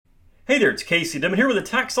Hey there, it's Casey Dimon here with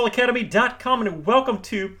the TaxSaleAcademy.com, and welcome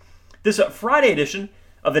to this Friday edition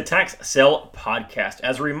of the Tax Sale Podcast.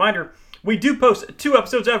 As a reminder, we do post 2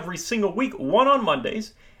 episodes every single week, one on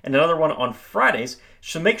Mondays and another one on Fridays.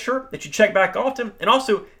 So make sure that you check back often, and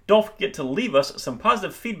also don't forget to leave us some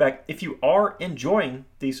positive feedback if you are enjoying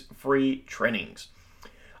these free trainings.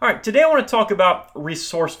 All right, today I want to talk about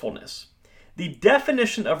resourcefulness. The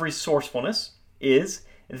definition of resourcefulness is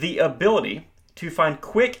the ability to find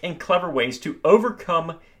quick and clever ways to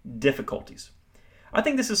overcome difficulties. I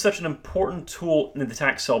think this is such an important tool in the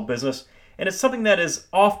tax sale business, and it's something that is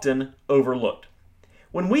often overlooked.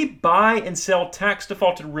 When we buy and sell tax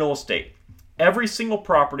defaulted real estate, every single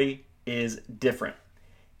property is different.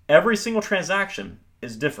 Every single transaction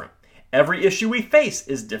is different. Every issue we face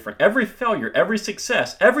is different. Every failure, every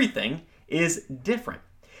success, everything is different.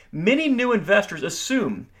 Many new investors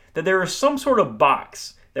assume that there is some sort of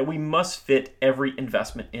box that we must fit every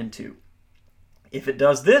investment into. If it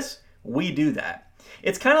does this, we do that.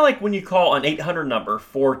 It's kind of like when you call an 800 number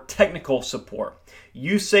for technical support.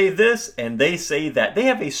 You say this and they say that. They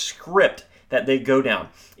have a script that they go down.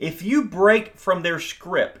 If you break from their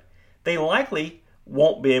script, they likely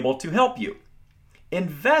won't be able to help you.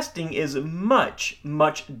 Investing is much,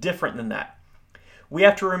 much different than that. We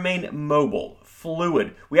have to remain mobile,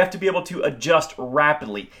 fluid. We have to be able to adjust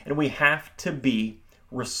rapidly, and we have to be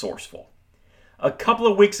resourceful. A couple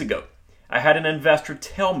of weeks ago, I had an investor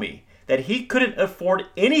tell me that he couldn't afford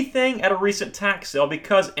anything at a recent tax sale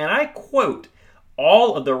because, and I quote,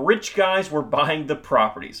 all of the rich guys were buying the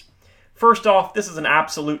properties. First off, this is an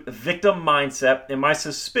absolute victim mindset, and my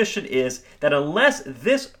suspicion is that unless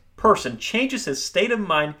this person changes his state of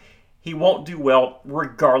mind, he won't do well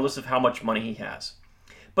regardless of how much money he has.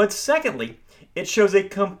 But secondly, it shows a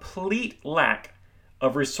complete lack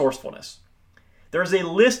of resourcefulness. There's a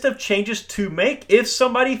list of changes to make if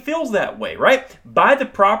somebody feels that way, right? Buy the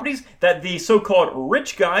properties that the so-called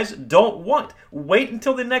rich guys don't want. Wait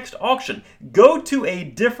until the next auction. Go to a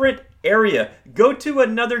different area. Go to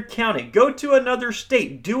another county. Go to another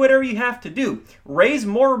state. Do whatever you have to do. Raise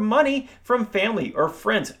more money from family or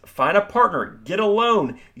friends. Find a partner. Get a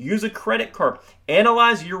loan. Use a credit card.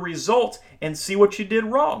 Analyze your results and see what you did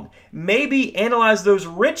wrong. Maybe analyze those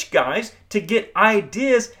rich guys to get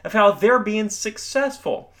ideas of how they're being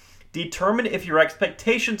successful. Determine if your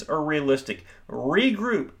expectations are realistic.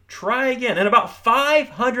 Regroup. Try again. And about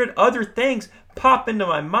 500 other things pop into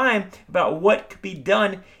my mind about what could be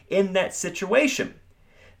done in that situation.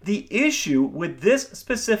 The issue with this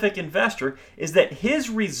specific investor is that his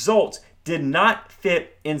results did not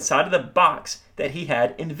fit inside of the box that he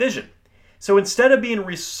had envisioned. So instead of being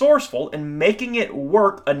resourceful and making it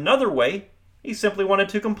work another way, he simply wanted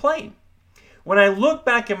to complain. When I look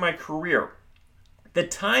back at my career, the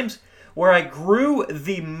times where I grew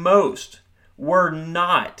the most were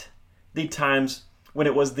not the times when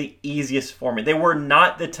it was the easiest for me. They were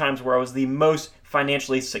not the times where I was the most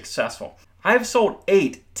financially successful. I've sold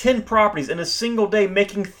 8, 10 properties in a single day,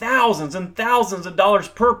 making thousands and thousands of dollars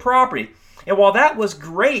per property. And while that was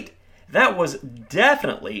great, that was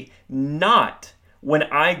definitely not when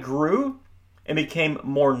I grew and became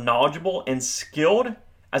more knowledgeable and skilled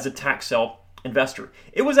as a tax sale investor.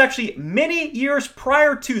 It was actually many years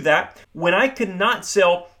prior to that when I could not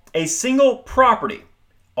sell a single property,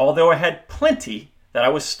 although I had plenty that I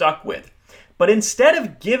was stuck with. But instead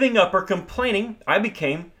of giving up or complaining, I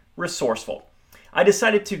became resourceful. I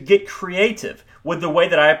decided to get creative with the way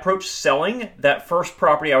that I approached selling that first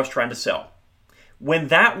property I was trying to sell. When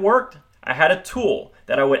that worked, I had a tool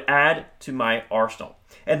that I would add to my arsenal.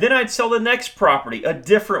 And then I'd sell the next property a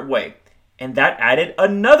different way. And that added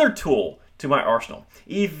another tool to my arsenal.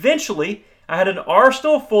 Eventually, I had an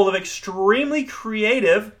arsenal full of extremely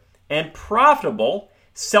creative and profitable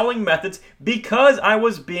selling methods because I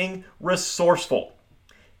was being resourceful.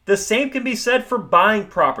 The same can be said for buying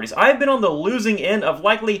properties. I've been on the losing end of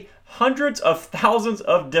likely hundreds of thousands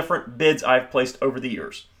of different bids I've placed over the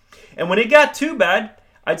years. And when it got too bad,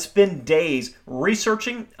 I'd spend days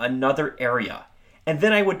researching another area. And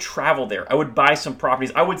then I would travel there. I would buy some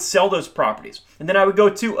properties. I would sell those properties. And then I would go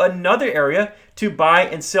to another area to buy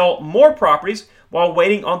and sell more properties while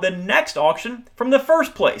waiting on the next auction from the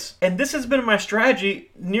first place. And this has been my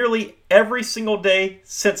strategy nearly every single day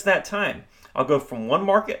since that time. I'll go from one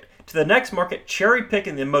market to the next market, cherry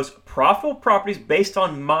picking the most profitable properties based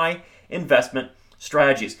on my investment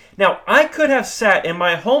strategies. Now, I could have sat in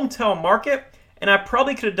my hometown market and I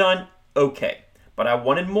probably could have done okay, but I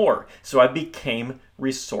wanted more, so I became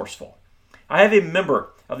resourceful. I have a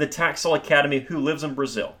member of the Tax Sale Academy who lives in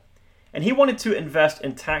Brazil, and he wanted to invest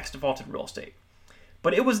in tax defaulted real estate.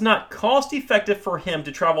 but it was not cost effective for him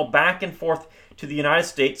to travel back and forth to the United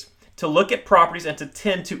States to look at properties and to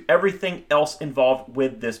tend to everything else involved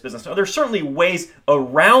with this business. Now, there's certainly ways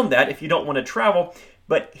around that if you don't want to travel,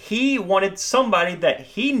 but he wanted somebody that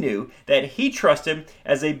he knew, that he trusted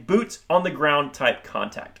as a boots on the ground type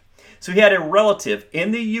contact. So he had a relative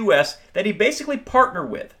in the U.S. that he basically partnered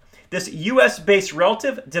with. This U.S.-based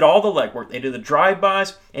relative did all the legwork. They did the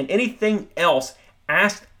drive-bys and anything else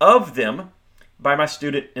asked of them by my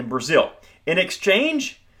student in Brazil. In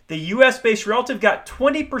exchange, the U.S.-based relative got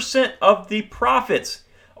 20% of the profits,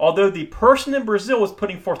 although the person in Brazil was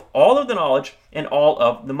putting forth all of the knowledge and all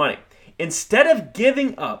of the money. Instead of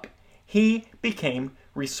giving up, he became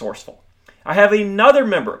resourceful. I have another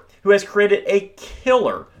member who has created a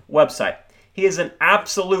killer website. He is an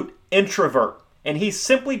absolute introvert, and he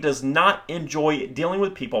simply does not enjoy dealing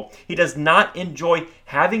with people. He does not enjoy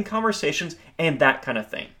having conversations and that kind of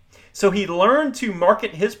thing. So he learned to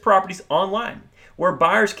market his properties online, where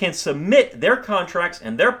buyers can submit their contracts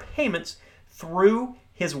and their payments through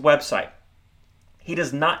his website. He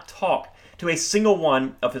does not talk to a single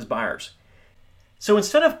one of his buyers. So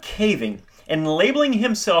instead of caving and labeling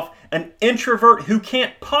himself an introvert who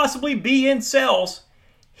can't possibly be in sales,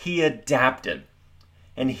 he adapted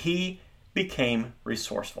and he became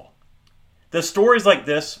resourceful. The stories like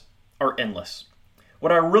this are endless.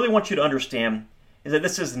 What I really want you to understand is that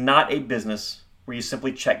this is not a business where you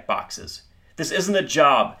simply check boxes. This isn't a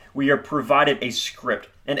job where you're provided a script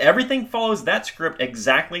and everything follows that script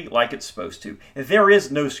exactly like it's supposed to. There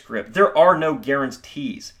is no script. There are no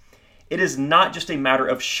guarantees. It is not just a matter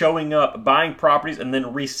of showing up, buying properties, and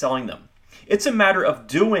then reselling them. It's a matter of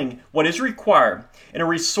doing what is required in a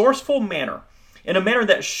resourceful manner, in a manner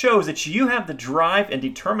that shows that you have the drive and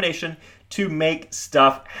determination to make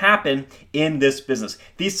stuff happen in this business.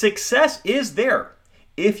 The success is there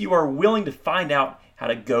if you are willing to find out how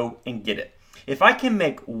to go and get it. If I can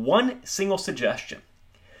make one single suggestion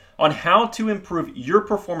on how to improve your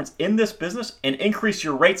performance in this business and increase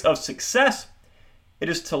your rates of success, it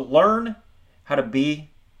is to learn how to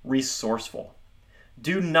be resourceful.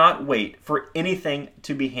 Do not wait for anything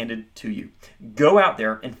to be handed to you. Go out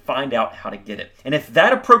there and find out how to get it. And if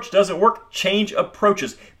that approach doesn't work, change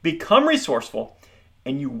approaches. Become resourceful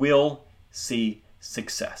and you will see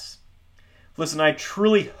success. Listen, I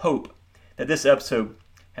truly hope that this episode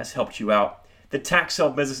has helped you out. The tax sale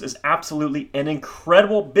business is absolutely an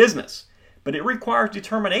incredible business, but it requires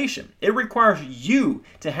determination. It requires you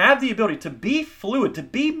to have the ability to be fluid, to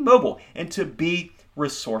be mobile, and to be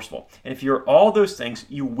resourceful. And if you're all those things,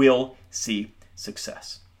 you will see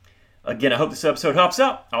success. Again, I hope this episode helps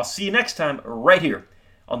out. I'll see you next time right here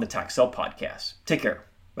on the Tax Sale Podcast. Take care.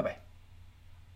 Bye-bye.